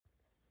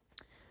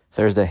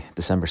Thursday,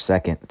 December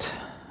 2nd.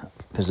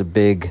 There's a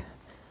big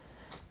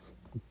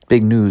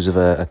news of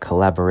a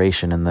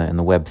collaboration in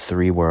the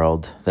Web3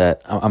 world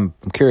that I'm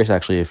curious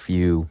actually if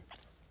you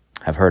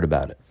have heard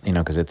about it. You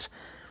know, because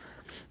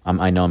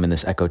I know I'm in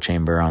this echo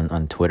chamber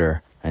on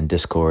Twitter and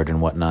Discord and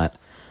whatnot,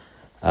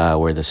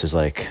 where this is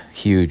like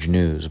huge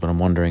news. But I'm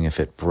wondering if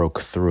it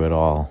broke through at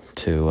all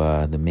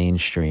to the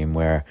mainstream,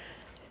 where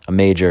a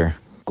major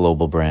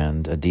global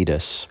brand,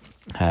 Adidas,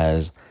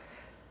 has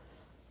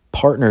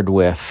partnered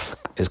with,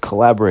 is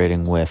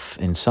collaborating with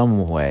in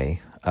some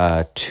way,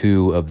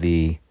 two of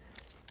the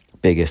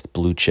biggest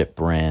blue chip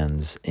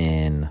brands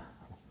in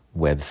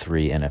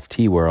Web3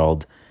 NFT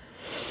world,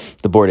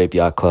 the Bored Ape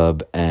Yacht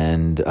Club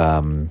and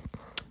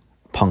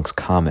Punk's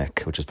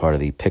Comic, which is part of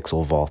the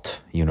Pixel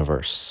Vault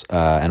universe,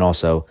 and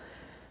also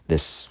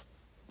this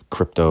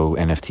crypto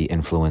NFT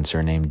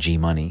influencer named G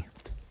Money.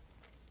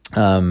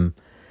 So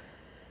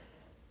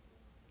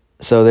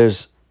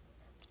there's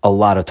a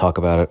lot of talk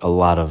about it, a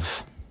lot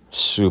of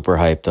super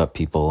hyped up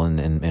people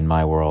in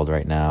my world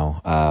right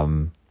now.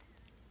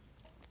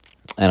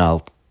 And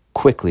I'll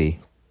quickly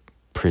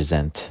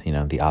present,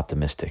 the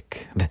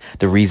optimistic,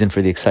 the reason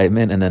for the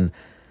excitement, and then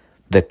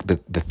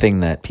the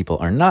thing that people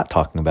are not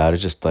talking about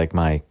is just like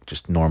my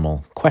just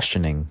normal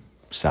questioning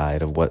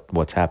side of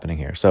what's happening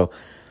here. So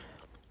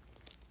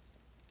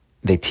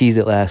they teased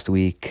it last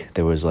week.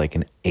 There was like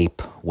an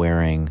ape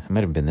wearing, it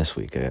might have been this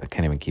week. I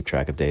can't even keep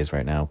track of days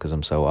right now because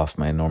I'm so off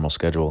my normal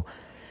schedule.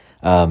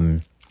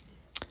 There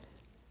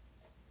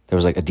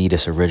was like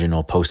Adidas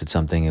Original posted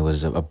something. It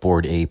was a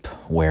Bored Ape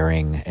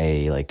wearing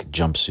a like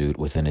jumpsuit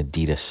with an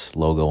Adidas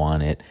logo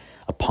on it,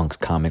 a Punk's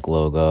Comic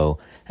logo,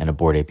 and a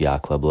Bored Ape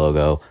Yacht Club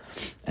logo,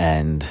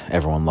 and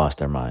everyone lost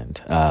their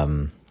mind.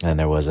 And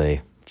there was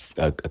a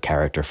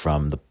character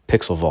from the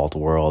Pixel Vault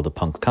world, a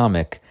Punk's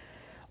Comic,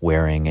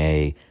 wearing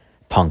a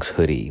Punk's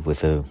hoodie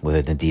with an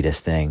Adidas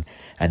thing,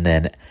 and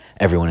then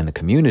everyone in the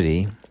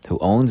community who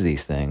owns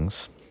these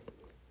things.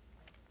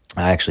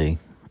 I actually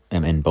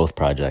am in both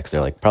projects.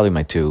 They're like probably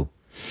my two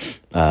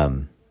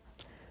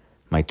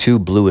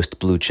bluest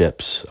blue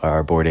chips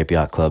are Bored Ape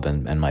Yacht Club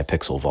and my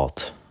Pixel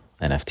Vault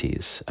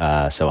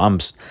NFTs. So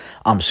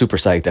I'm super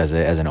psyched as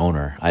an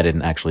owner. I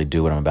didn't actually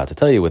do what I'm about to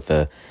tell you with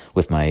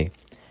my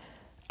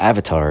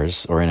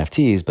avatars or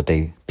NFTs, but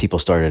people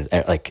started,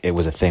 like, it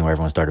was a thing where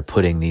everyone started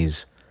putting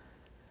these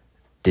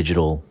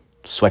digital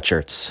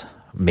sweatshirts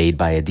made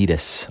by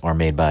Adidas or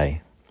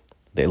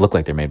they look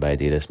like they're made by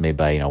Adidas, made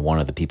by,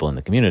 one of the people in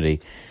the community,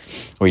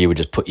 where you would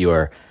just put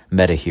your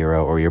meta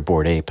hero or your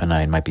Bored Ape, and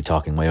I might be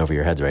talking way over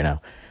your heads right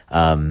now,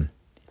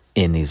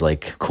 in these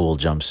like cool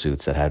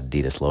jumpsuits that had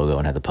Adidas logo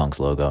and had the Punk's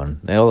logo, and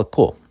they all look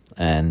cool.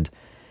 And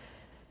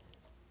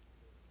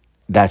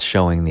that's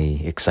showing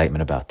the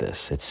excitement about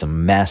this. It's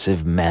some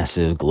massive,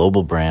 massive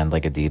global brand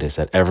like Adidas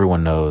that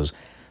everyone knows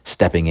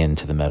stepping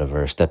into the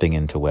metaverse, stepping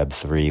into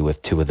Web3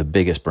 with two of the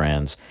biggest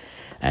brands,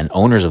 and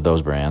owners of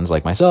those brands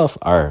like myself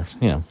are,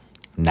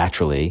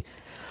 naturally,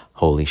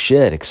 holy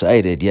shit,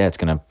 excited. Yeah, it's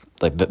gonna,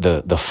 like,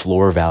 the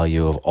floor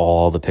value of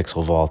all the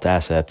Pixel Vault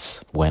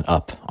assets went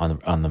up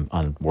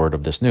on word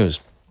of this news.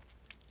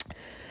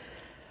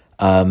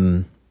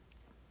 Side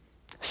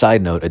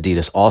note,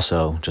 Adidas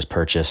also just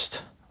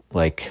purchased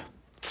like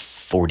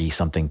 40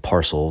 something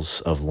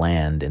parcels of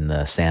land in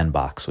the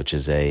Sandbox, which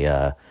is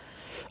a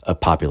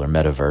popular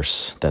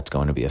metaverse that's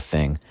going to be a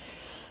thing.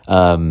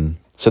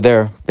 So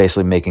they're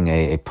basically making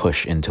a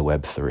push into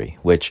Web3,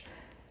 which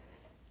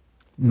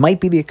might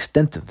be the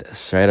extent of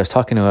this, right? I was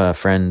talking to a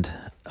friend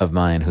of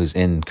mine who's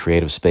in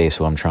creative space,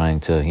 who I'm trying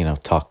to,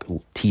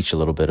 teach a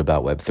little bit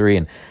about Web3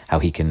 and how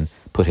he can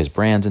put his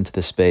brands into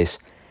this space.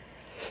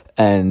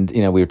 And,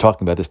 we were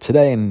talking about this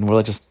today, and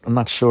I'm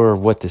not sure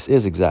what this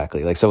is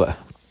exactly. Like, so, all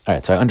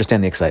right, so I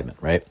understand the excitement,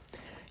 right?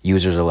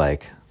 Users are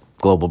like,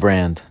 global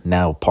brand,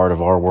 now part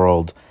of our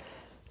world,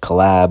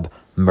 collab,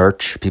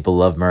 merch. People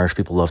love merch.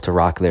 People love to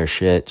rock their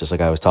shit. Just like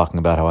I was talking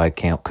about how I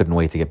couldn't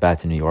wait to get back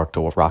to New York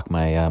to rock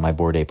my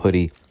Bored Ape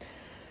hoodie.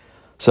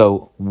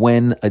 So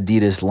when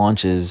Adidas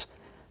launches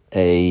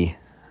a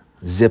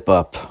zip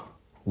up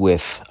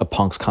with a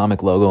Punk's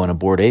Comic logo and a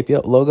Bored Ape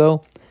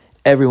logo,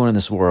 everyone in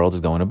this world is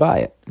going to buy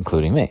it,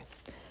 including me.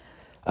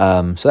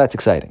 So that's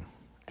exciting,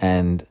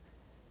 and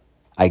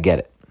I get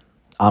it.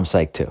 I'm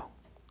psyched too.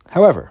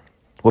 However,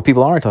 what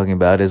people aren't talking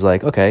about is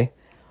like, okay,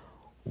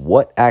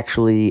 what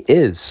actually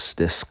is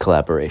this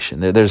collaboration?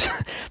 There's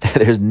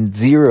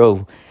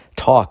zero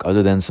talk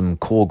other than some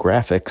cool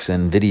graphics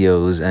and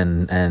videos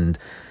and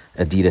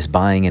Adidas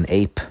buying an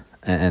ape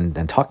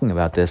and talking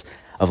about this,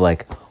 of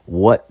like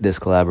what this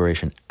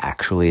collaboration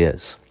actually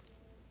is.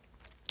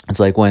 It's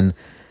like when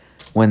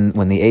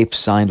the ape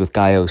signed with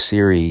Guy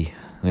Oseary,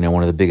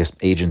 one of the biggest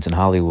agents in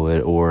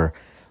Hollywood, or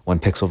when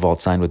Pixel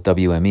Vault signed with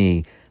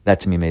WME, that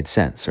to me made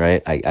sense,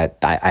 right? I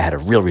had a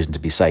real reason to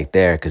be psyched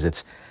there, because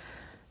it's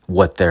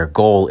what their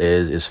goal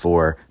is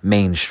for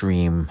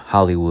mainstream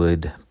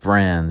Hollywood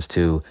brands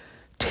to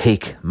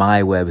take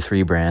my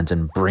Web3 brands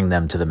and bring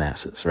them to the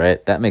masses,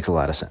 right? That makes a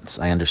lot of sense.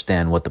 I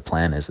understand what the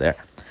plan is there.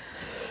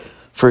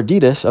 For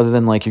Adidas, other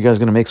than like, you guys are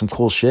going to make some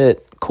cool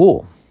shit,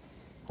 cool.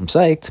 I'm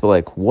psyched, but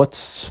like,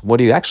 what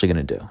are you actually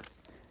going to do?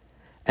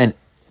 And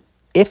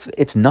if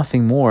it's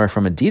nothing more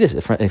from Adidas,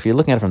 if you're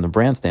looking at it from the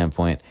brand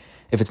standpoint,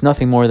 if it's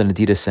nothing more than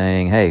Adidas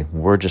saying, hey,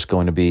 we're just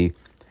going to be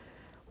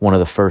one of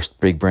the first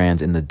big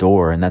brands in the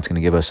door, and that's going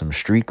to give us some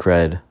street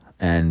cred,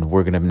 and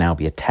we're going to now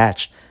be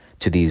attached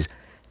to the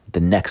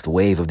next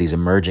wave of these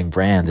emerging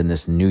brands in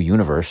this new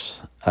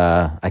universe,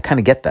 I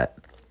kind of get that.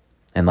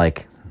 And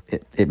like,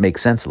 it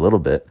makes sense a little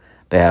bit.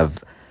 They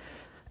have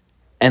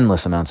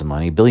endless amounts of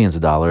money, billions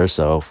of dollars.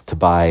 So to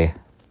buy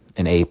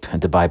an ape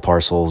and to buy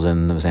parcels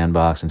in the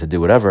sandbox and to do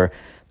whatever,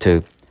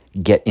 to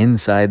get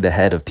inside the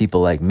head of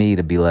people like me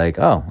to be like,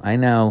 oh, I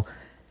now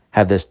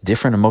have this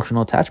different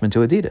emotional attachment to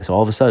Adidas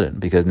all of a sudden,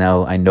 because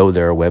now I know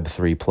they're a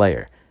Web3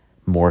 player,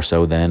 more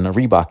so than a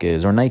Reebok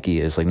is or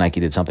Nike is. Like Nike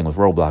did something with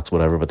Roblox,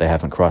 whatever, but they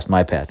haven't crossed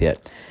my path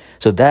yet.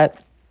 So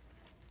that,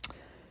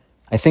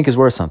 I think, is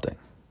worth something,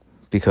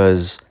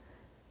 because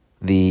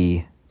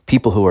the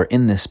people who are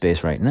in this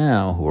space right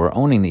now, who are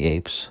owning the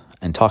apes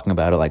and talking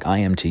about it like I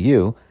am to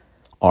you,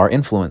 are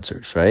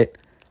influencers, right?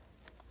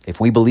 If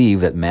we believe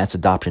that mass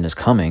adoption is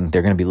coming,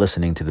 they're going to be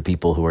listening to the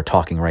people who are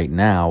talking right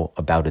now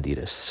about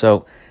Adidas.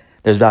 So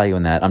there's value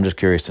in that. I'm just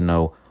curious to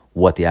know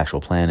what the actual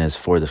plan is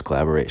for this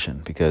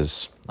collaboration,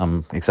 because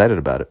I'm excited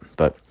about it.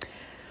 But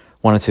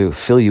wanted to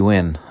fill you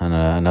in on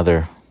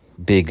another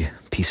big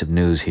piece of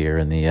news here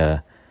in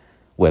the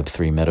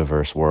Web3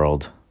 metaverse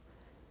world,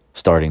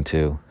 starting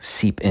to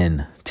seep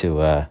in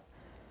to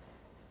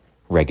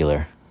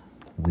regular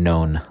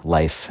known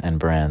life and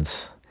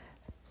brands.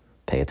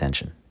 Pay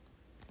attention.